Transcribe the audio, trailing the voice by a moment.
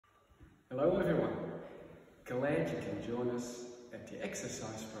Hello everyone, glad you can join us at the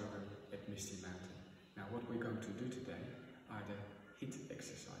exercise program at Misty Mountain. Now what we're going to do today are the HIIT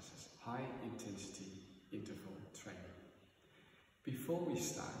exercises, high intensity interval training. Before we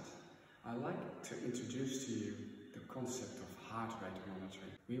start, I'd like to introduce to you the concept of heart rate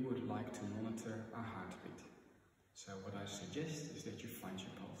monitoring. We would like to monitor our heartbeat. So what I suggest is that you find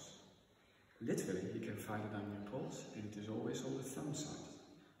your pulse. Literally, you can find it on your pulse and it is always on the thumb side.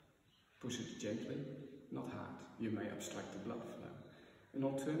 Push it gently, not hard. You may obstruct the blood flow. An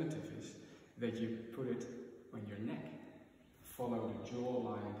alternative is that you put it on your neck. Follow the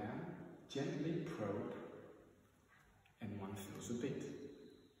jawline down, gently probe, and one feels a beat.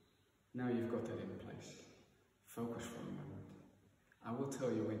 Now you've got that in place. Focus for a moment. I will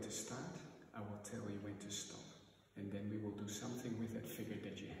tell you when to start, I will tell you when to stop, and then we will do something with that figure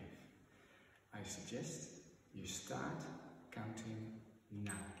that you have. I suggest you start counting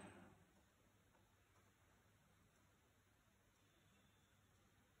now.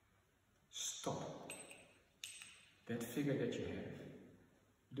 Stop. That figure that you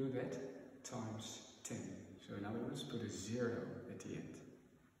have, do that times 10. So in other words, put a 0 at the end.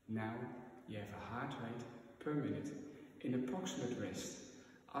 Now you have a heart rate per minute in approximate rest.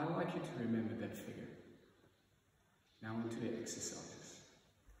 I like you to remember that figure. Now into the exercises.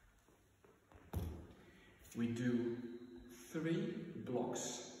 We do 3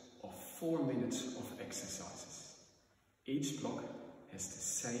 blocks of 4 minutes of exercises. Each block has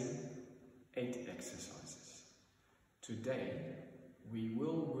the same 8 exercises. Today we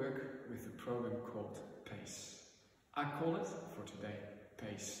will work with a program called PACE. I call it for today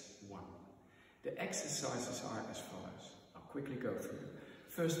PACE 1. The exercises are as follows. I'll quickly go through.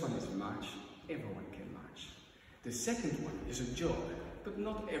 First one is march. Everyone can march. The second one is a jog, but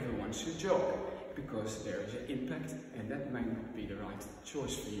not everyone should jog because there is an impact and that may not be the right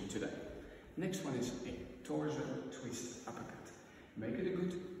choice for you today. Next one is a torso twist uppercut. Make it a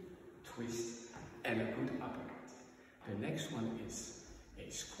good twist and a good uppercut. The next one is a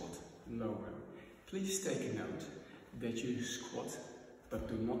squat low row. Please take a note that you squat but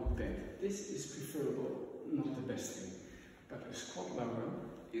do not bend. This is preferable, not the best thing, but a squat low row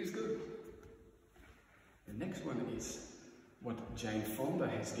is good. The next one is what Jane Fonda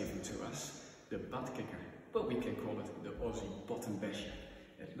has given to us, the butt kicker. But we can call it the Aussie bottom basher.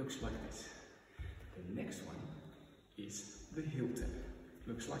 It looks like this. The next one is the heel tap.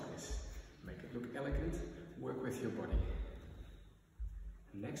 Looks like this. Make it look elegant, work with your body.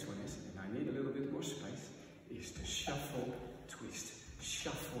 The next one is, and I need a little bit more space, is the shuffle twist.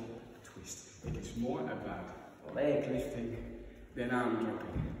 Shuffle twist. It is more about leg lifting than arm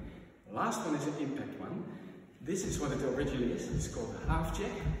dropping. The last one is an impact one. This is what it originally is. It's called a half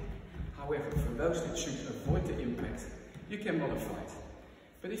jack. However, for those that should avoid the impact, you can modify it.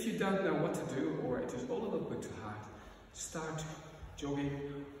 But if you don't know what to do, or it is all a little bit too hard, start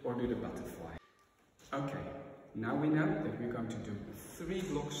jogging or do the butterfly. Okay, now we know that we're going to do 3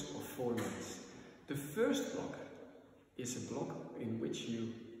 blocks of 4 minutes. The first block is a block in which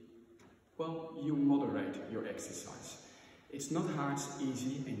you moderate your exercise. It's not hard, it's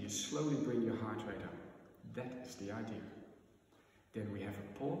easy, and you slowly bring your heart rate up. That is the idea. Then we have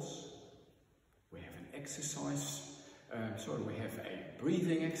a pause, we have an exercise, we have a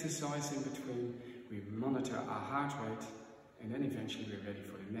breathing exercise in between, we monitor our heart rate, and then eventually we're ready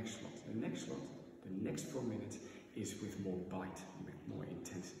for the next slot. The next slot, the next 4 minutes, is with more bite, with more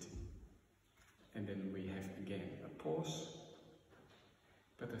intensity. And then we have again a pause.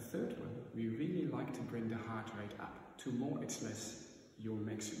 But the third one, we really like to bring the heart rate up. To more, it's less, your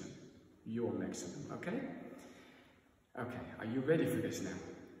maximum. Your maximum, okay? Okay, are you ready for this now?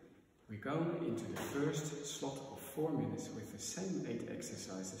 We go into the first slot of 4 minutes with the same 8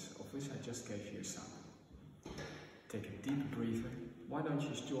 exercises of which I just gave you a sample. Take a deep breather. Why don't you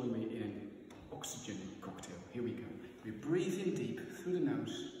just join me in an oxygen cocktail? Here we go. We breathe in deep through the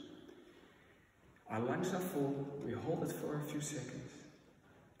nose. Our lungs are full. We hold it for a few seconds.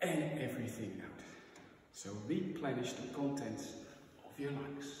 And everything out. So replenish the contents of your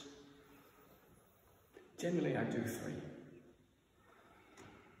lungs. Generally I do 3.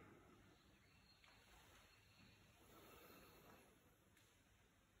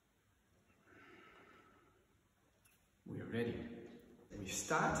 We are ready. We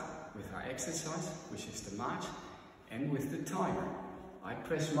start with our exercise, which is the march, and with the timer. I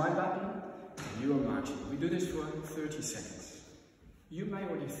press my button, and you are marching. We do this for 30 seconds. You may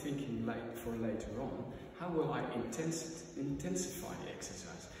already be thinking for later on, how will I intensify the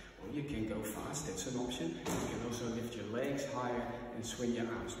exercise? Well, you can go fast, that's an option. You can also lift your legs higher and swing your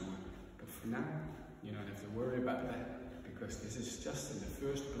arms more. But for now, you don't have to worry about that, because this is just in the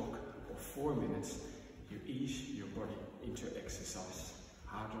first block for 4 minutes, you ease your body into exercise.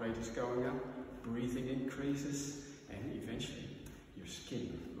 Heart rate is going up, breathing increases, and eventually your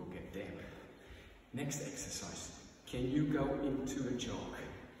skin will get damp. Next exercise, can you go into a jog?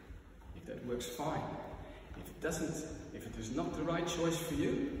 If that works, fine. If it doesn't, if it is not the right choice for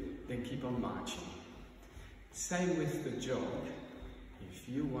you, then keep on marching. Same with the jog. If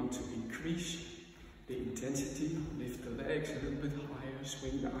you want to increase the intensity, lift the legs a little bit higher,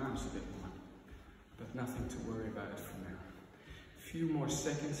 swing the arms a bit more. But nothing to worry about it for now. A few more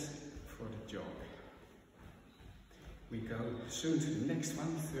seconds for the jog. We go soon to the next one,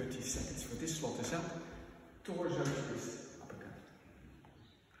 30 seconds for this slot is up. Torso twist, uppercut.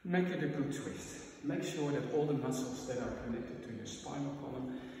 Make it a good twist. Make sure that all the muscles that are connected to your spinal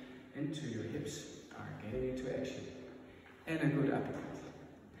column and to your hips are getting into action. And a good uppercut.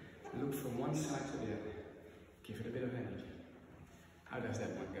 Look from one side to the other. Give it a bit of energy. How does that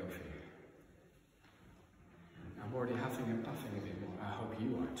one go for you? I'm already huffing and puffing a bit more. I hope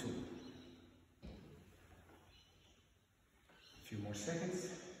you are too. A few more seconds.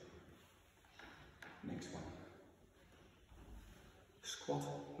 Next one. Squat,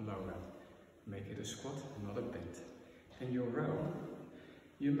 low row. Make it a squat, not a bend. And your row,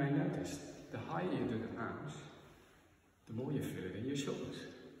 you may notice, the higher you do the arms, the more you feel it in your shoulders.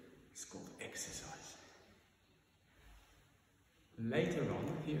 It's called exercise. Later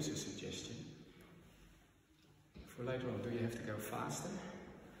on, here's a suggestion. For later on, do you have to go faster?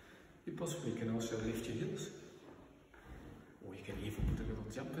 You possibly can also lift your heels. Or you can even put a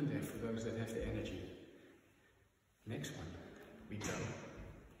little jump in there for those that have the energy. Next one, we go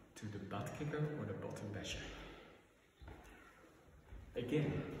to the butt kicker or the bottom basher.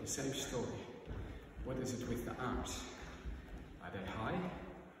 Again, the same story. What is it with the arms? Are they high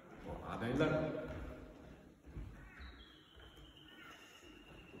or are they low?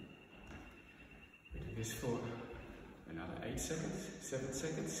 We do this for another 8 seconds, 7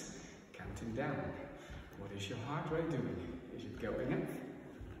 seconds, counting down. What is your heart rate doing? Is it going up?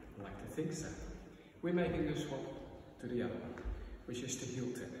 I like to think so. We're making the swap to the other one, which is the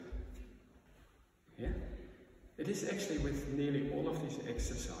heel tap. Yeah? It is actually with nearly all of these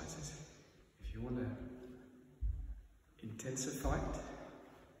exercises. If you want to intensify it,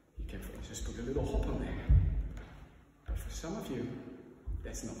 you can, for instance, put a little hop on there. But for some of you,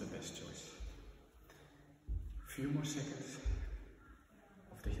 that's not the best choice. A few more seconds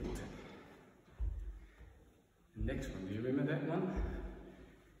of the heel tap. The next one, do you remember that one?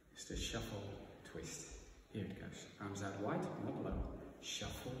 It's the shuffle twist. Here it goes. Arms out wide, not low.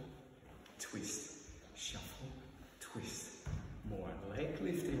 Shuffle, twist, shuffle, twist. More leg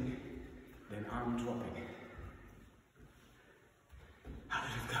lifting than arm dropping. How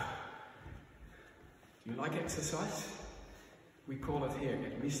did it go? Do you like exercise? We call it here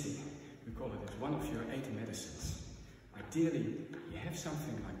at Misty, we call it as one of your 8 medicines. Ideally, you have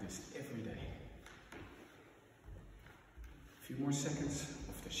something like this every day. A few more seconds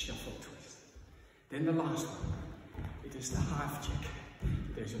of the shuffle twist. Then the last one. It is the half jack.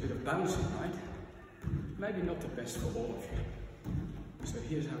 There's a bit of bouncing, right? Maybe not the best for all of you. So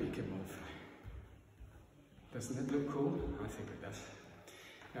here's how you can modify. Doesn't that look cool? I think it does.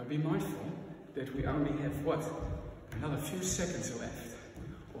 Now be mindful that we only have, what? Another few seconds left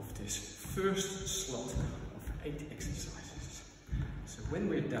of this first slot of 8 exercises. So when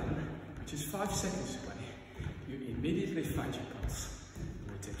we're done, which is 5 seconds away, you immediately find your pulse.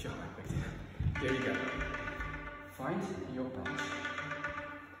 Rotate your heart rate. There you go. Find your pulse.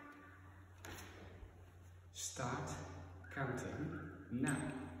 Start counting now.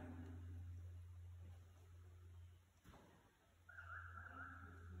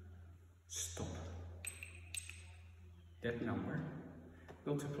 Stop. That number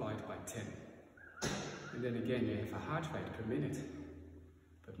multiplied by 10. And then again you have a heart rate per minute,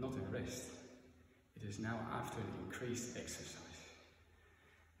 but not at rest. It is now after an increased exercise.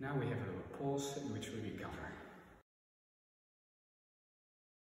 Now we have a little pause in which we recover.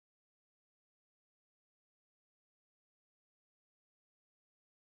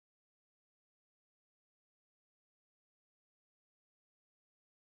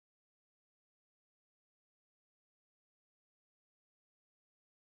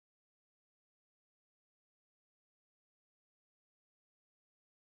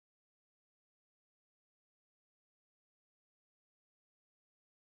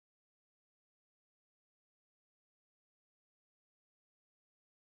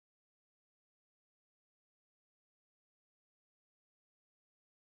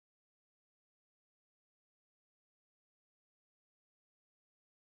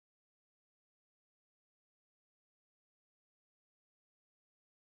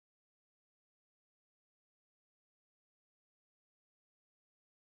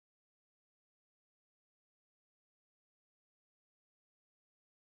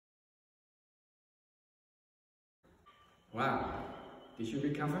 Wow, did you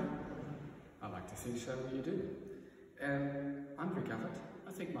recover? I like to think so, you do. I'm recovered.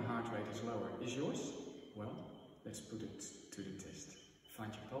 I think my heart rate is lower. Is yours? Well, let's put it to the test.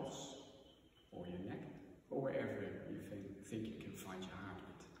 Find your pulse, or your neck, or wherever you think you can find your heart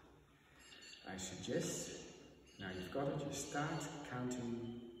rate. I suggest, now you've got it, you start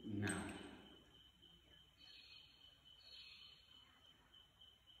counting now.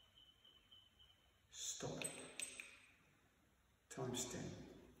 Stop. Times 10.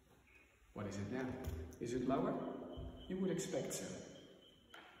 What is it now? Is it lower? You would expect so.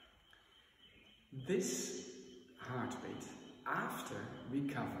 This heartbeat after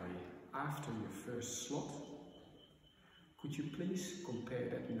recovery, after your first slot, could you please compare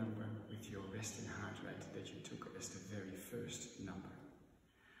that number with your resting heart rate that you took as the very first number?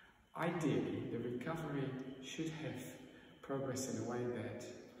 Ideally, the recovery should have progressed in a way that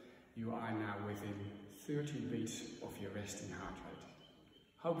you are now within 30 beats of your resting heart rate.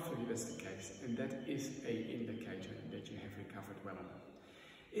 Hopefully that's the case, and that is an indicator that you have recovered well enough.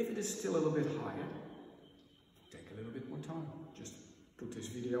 If it is still a little bit higher, take a little bit more time. Just put this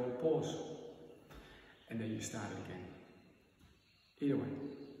video on pause, and then you start it again. Either way,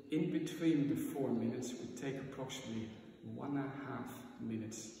 in between the 4 minutes, we take approximately 1.5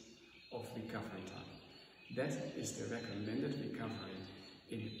 minutes of recovery time. That is the recommended recovery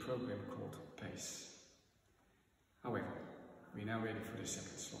in the program called PACE. However, we're now ready for the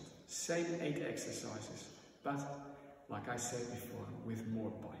second slot. Same 8 exercises, but like I said before, with more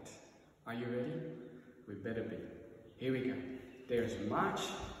bite. Are you ready? We better be. Here we go. There's a march,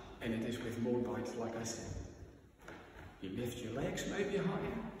 and it is with more bite, like I said. You lift your legs maybe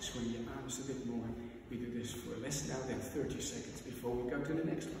higher, swing your arms a bit more. We do this for less now than 30 seconds before we go to the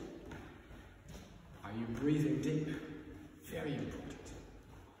next one. Are you breathing deep? Very important.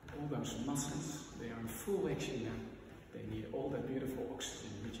 All those muscles, they are in full action now. They need all that beautiful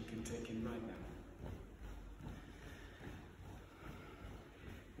oxygen which you can take in right now.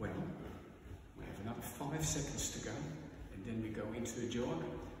 Well, we have another 5 seconds to go, and then we go into the jog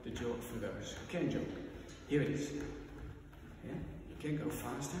for those who can jog. Here it is. Yeah? You can go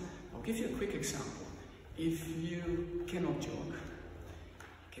faster. I'll give you a quick example. If you cannot jog,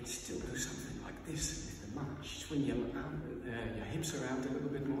 you can still do something like this with the march. Swing your hips around a little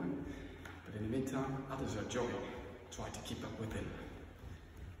bit more. But in the meantime, others are jogging. Try to keep up with them.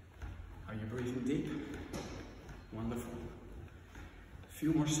 Are you breathing deep? Wonderful. A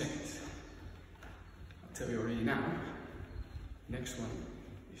few more seconds. I'll tell you already now. Next one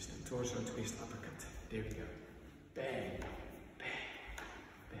is the torso twist uppercut. There we go. Bang, bang,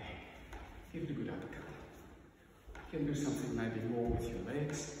 bang. Give it a good uppercut. You can do something maybe more with your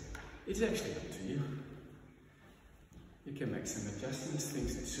legs. It's actually up to you. You can make some adjustments,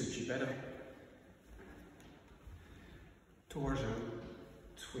 things that suit you better. Torso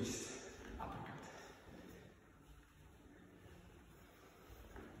twist uppercut.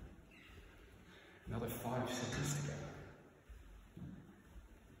 Another 5 seconds to go.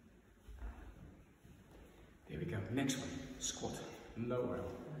 There we go. Next one. Squat. Low row.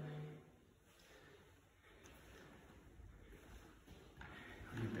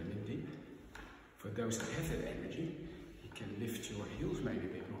 Are you bending deep? For those that have that energy, you can lift your heels maybe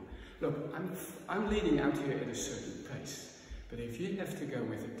a bit more. Look, I'm leading out here at a certain pace. But if you have to go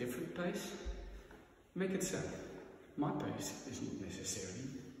with a different pace, make it so. My pace is not necessarily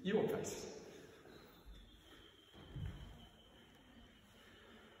your pace.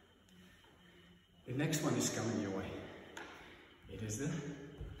 The next one is coming your way. It is the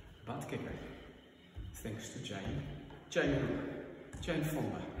butt kicker. Thanks to Jane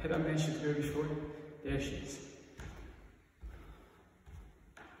Fonda. Had I mentioned her before? There she is.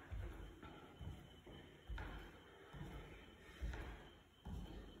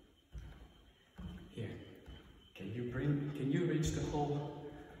 Can you reach the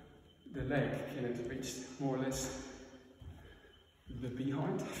leg? Can it reach more or less the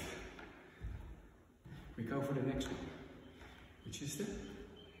behind? We go for the next one, which is the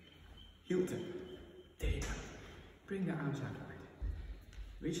heel tap. There you go. Bring the arms out wide.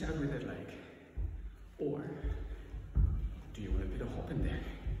 Reach out with that leg. Or, do you want a bit of hop in there?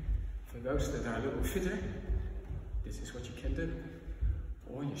 For those that are a little fitter, this is what you can do.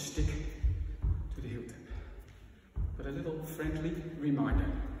 Or you stick to the heel tap. But a little friendly reminder,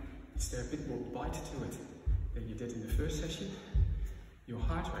 is there a bit more bite to it than you did in the first session? Your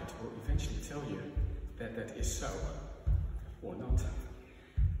heart rate will eventually tell you that that is so, or not.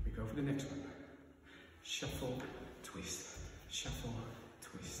 We go for the next one. Shuffle, twist, shuffle,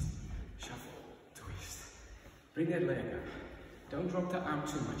 twist, shuffle, twist. Bring that leg up. Don't drop the arm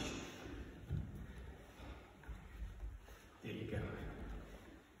too much.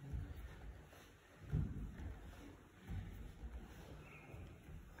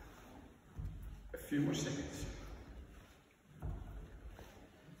 few more seconds.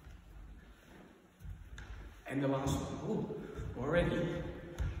 And the last one. Oh, already.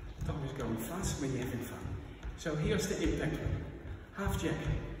 Time is going fast when you're having fun. So here's the impact one. Half jack,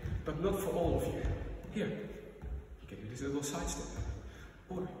 but not for all of you. Here, you can do this little side step.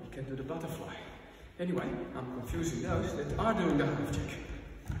 Or you can do the butterfly. Anyway, I'm confusing those that are doing the half jack.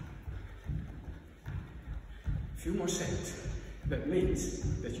 A few more seconds. That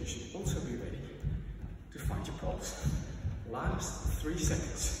means that you should also be ready to find your pulse. Last 3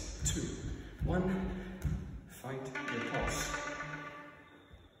 seconds. 2, 1. Find your pulse.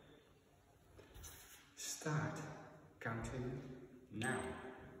 Start counting now.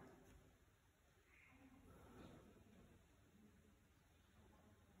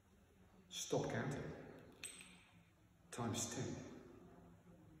 Stop counting. Times 10.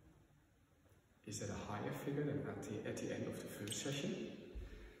 Is that a higher figure than at the end of the first session?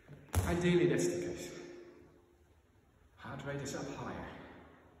 Ideally, that's the case. Heart rate is up higher.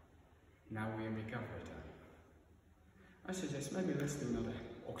 Now we're in recovery time. I suggest maybe let's do another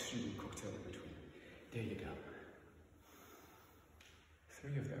oxygen cocktail in between. There you go.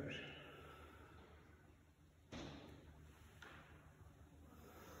 3 of those.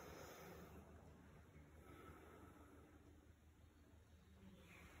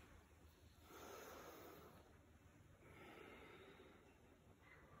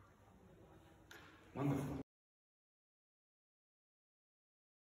 Wonderful.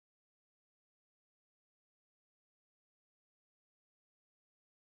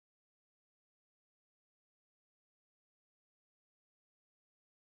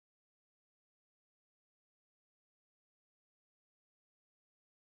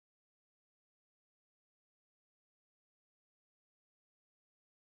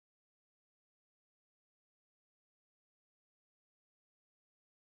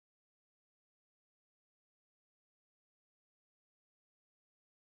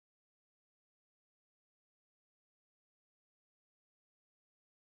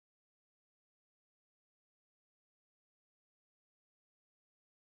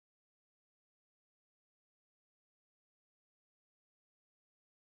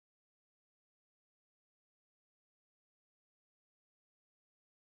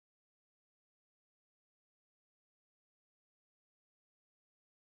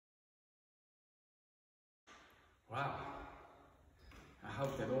 Wow. I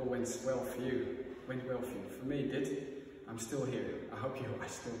hope that all went well for you. For me, it did. I'm still here. I hope you are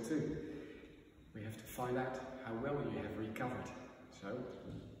still too. We have to find out how well you have recovered. So,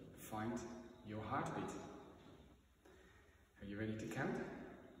 find your heartbeat. Are you ready to count?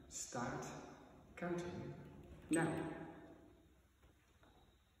 Start counting now.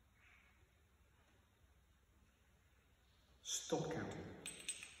 Stop counting.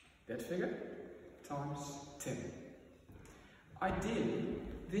 That figure times 10. Ideally,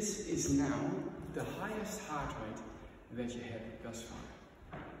 this is now the highest heart rate that you had thus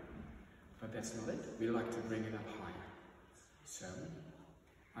far. But that's not it. We like to bring it up higher. So,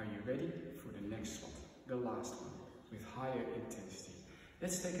 are you ready for the next one? The last one, with higher intensity.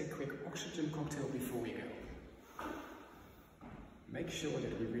 Let's take a quick oxygen cocktail before we go. Make sure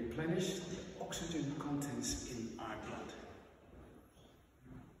that we replenish the oxygen contents in our blood.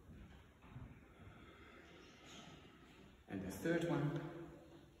 And the third one.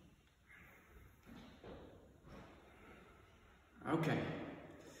 Okay.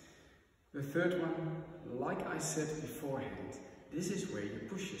 The third one, like I said beforehand, this is where you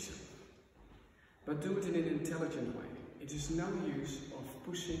push yourself. But do it in an intelligent way. It is no use of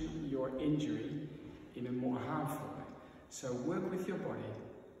pushing your injury in a more harmful way. So work with your body,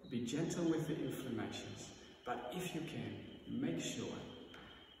 be gentle with the inflammations, but if you can, make sure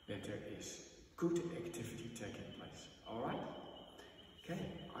that there is good activity taking place. Alright? Okay,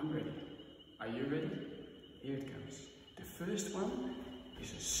 I'm ready. Are you ready? Here it comes. The first one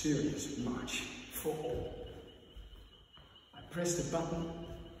is a serious march for all. I press the button,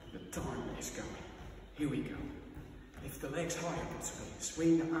 the time is going. Here we go. Lift the legs higher, but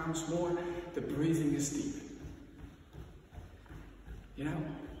swing the arms more, the breathing is deep. You know,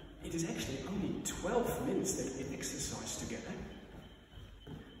 it is actually only 12 minutes that we exercise together,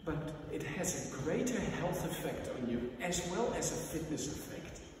 but it has a greater health effect on you as well as a fitness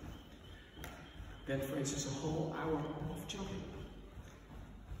effect than, for instance, a whole hour of jogging.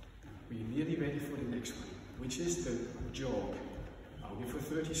 We're nearly ready for the next one, which is the jog, only for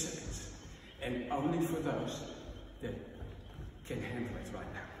 30 seconds, and only for those that can handle it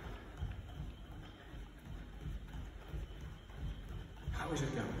right now. How is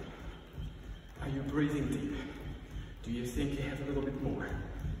it going? Are you breathing deep? Do you think you have a little bit more?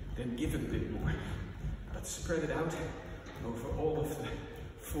 Then give it a bit more. but spread it out over all of the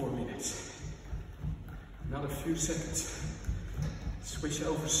 4 minutes. Another few seconds. Switch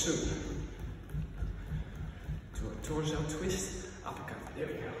over soon to a torso twist, uppercut. There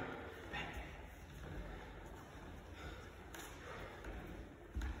we go. Bang.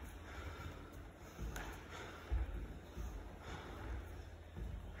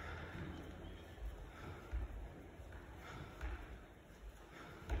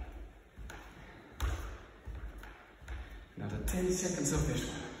 Another 10 seconds of this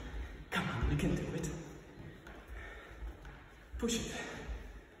one. Come on, you can do it. Push it.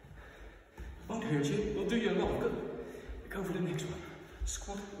 Won't hurt you, will do you a lot of good. Go for the next one.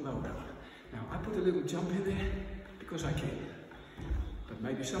 Squat, low row. Now I put a little jump in there because I can. But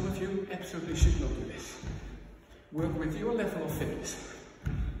maybe some of you absolutely should not do this. Work with your level of fitness.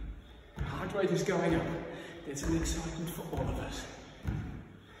 Heart rate is going up. That's an excitement for all of us.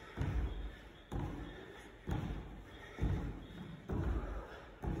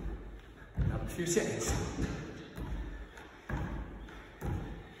 Another few seconds.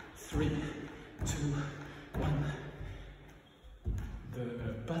 3, 2, 1. The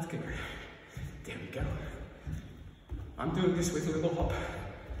butt kicker. There we go. I'm doing this with a little hop.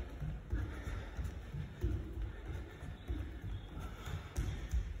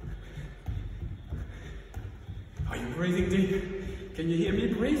 Are you breathing deep? Can you hear me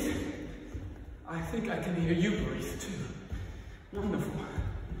breathe? I think I can hear you breathe too. Wonderful.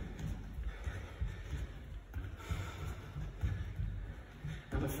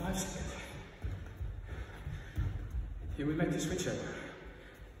 Another 5 seconds. Here we make the switch over.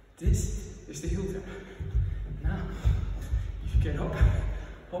 This is the heel tap. Now, if you can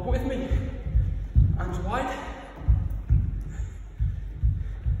hop with me. Arms wide.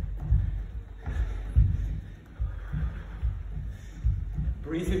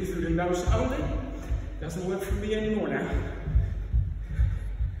 Breathing through the nose only. Doesn't work for me anymore now.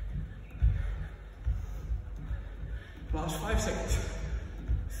 Last 5 seconds.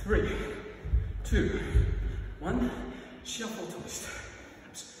 3, 2, 1. Shuffle twist.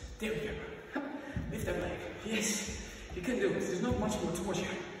 There we go. Lift that leg. Yes, you can do it. There's not much more towards you.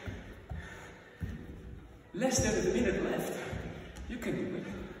 Less than a minute left. You can do it.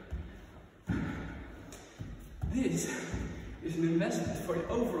 This is an investment for your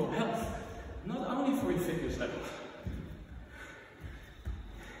overall health, not only for your fitness level.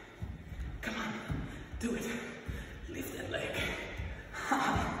 Come on, do it. Lift that leg. A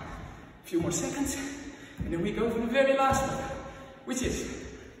few more seconds, and then we go for the very last one, which is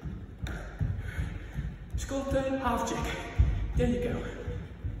skull turn, half jack. There you go.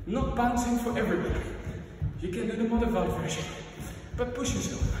 Not bouncing for everyone. You can do the modified version, but push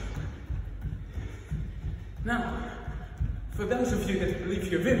yourself. Now, for those of you that believe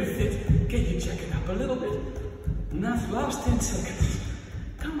you're very fit, can you check it up a little bit? Now, the last 10 seconds.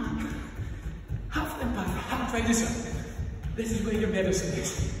 Come on. Half and puff, heart rate is up. This is where your medicine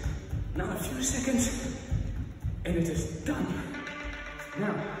is. Now a few seconds, and it is done.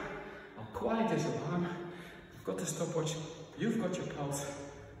 Now, I'll quiet this alarm. I've got the stopwatch. You've got your pulse.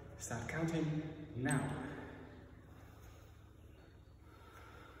 Start counting now.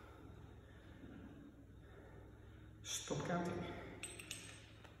 Stop counting.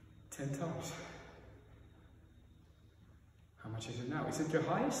 10 times. How much is it now? Is it your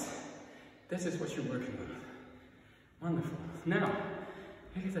highest? This is what you're working on. Wonderful. Now,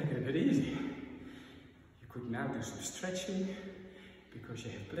 you can take it a bit easy. You could now do some stretching because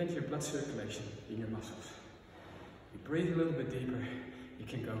you have plenty of blood circulation in your muscles. You breathe a little bit deeper. You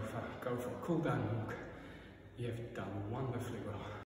can go for a cool down walk. You have done wonderfully well.